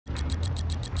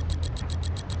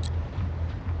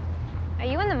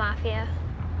mafia.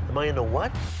 Am I in the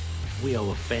what? We are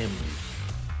a family.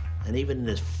 And even in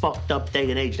this fucked up day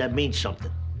and age, that means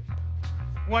something.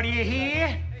 What do you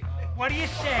hear? What do you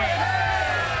say?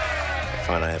 I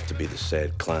find I have to be the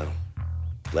sad clown,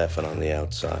 laughing on the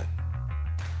outside,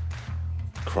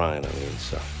 crying on the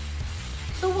inside.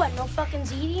 So what, no fucking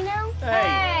ZD now?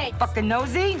 Hey! Fucking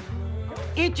nosy?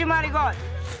 Eat your marigot.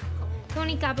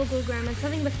 Tony gabagool, Grandma.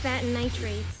 Something with fat and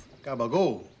nitrates.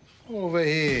 Gabagool? Over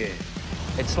here.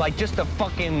 It's like just the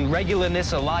fucking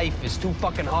regularness of life is too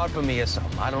fucking hard for me or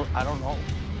something. I don't know.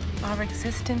 Our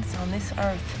existence on this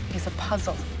earth is a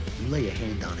puzzle. You lay your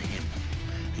hand on him,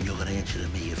 and you're gonna answer to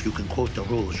me. If you can quote the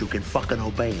rules, you can fucking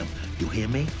obey them. You hear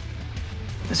me?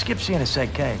 The skip's seeing a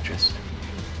psychiatrist.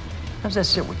 How's that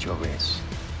sit with your ass?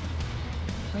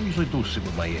 I usually do sit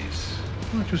with my ass.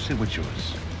 Why don't you sit with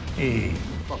yours? Hey.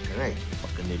 Fucking hey.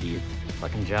 Fucking idiot.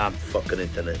 Fucking job. Fucking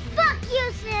internet. Fuck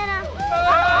you, Santa!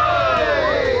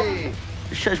 Hey!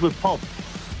 It says with pulp.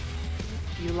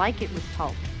 You like it with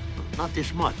pulp. Not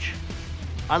this much.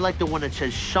 I like the one that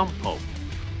says some pulp.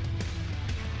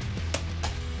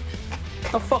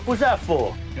 The fuck was that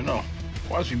for? You know,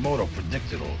 Quasimodo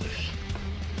predicted all this.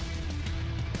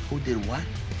 Who did what?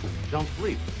 Don't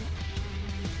sleep.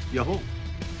 You're home.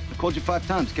 I called you 5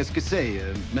 times. Qu'est-ce que c'est?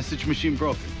 Message machine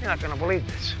broken. You're not gonna believe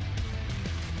this.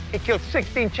 He killed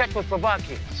 16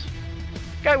 Czechoslovakians.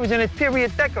 Guy was an interior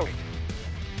decorator.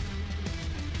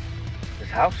 His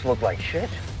house looked like shit.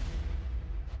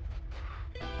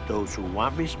 Those who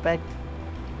want respect,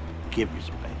 give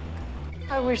respect.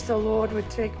 I wish the Lord would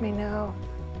take me now.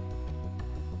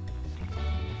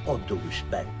 All due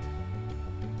respect.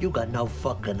 You got no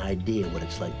fucking idea what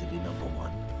it's like to be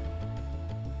 #1.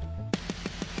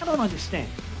 I don't understand.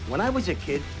 When I was a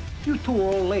kid, you two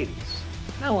were old ladies.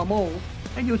 Now I'm old,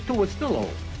 and you two are still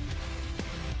old.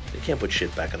 You can't put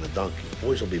shit back on the donkey.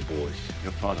 Boys will be boys.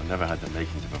 Your father never had the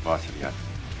makings of a varsity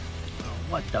athlete.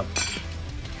 What the?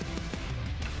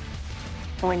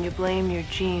 When you blame your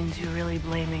genes, you're really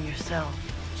blaming yourself.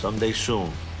 Someday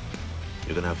soon,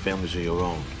 you're gonna have families of your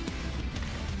own.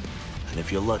 And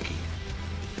if you're lucky,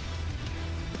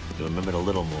 you remember the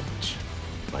little moments,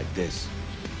 like this,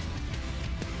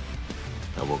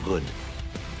 that were good.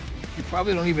 You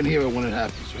probably don't even hear it when it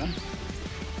happens, right?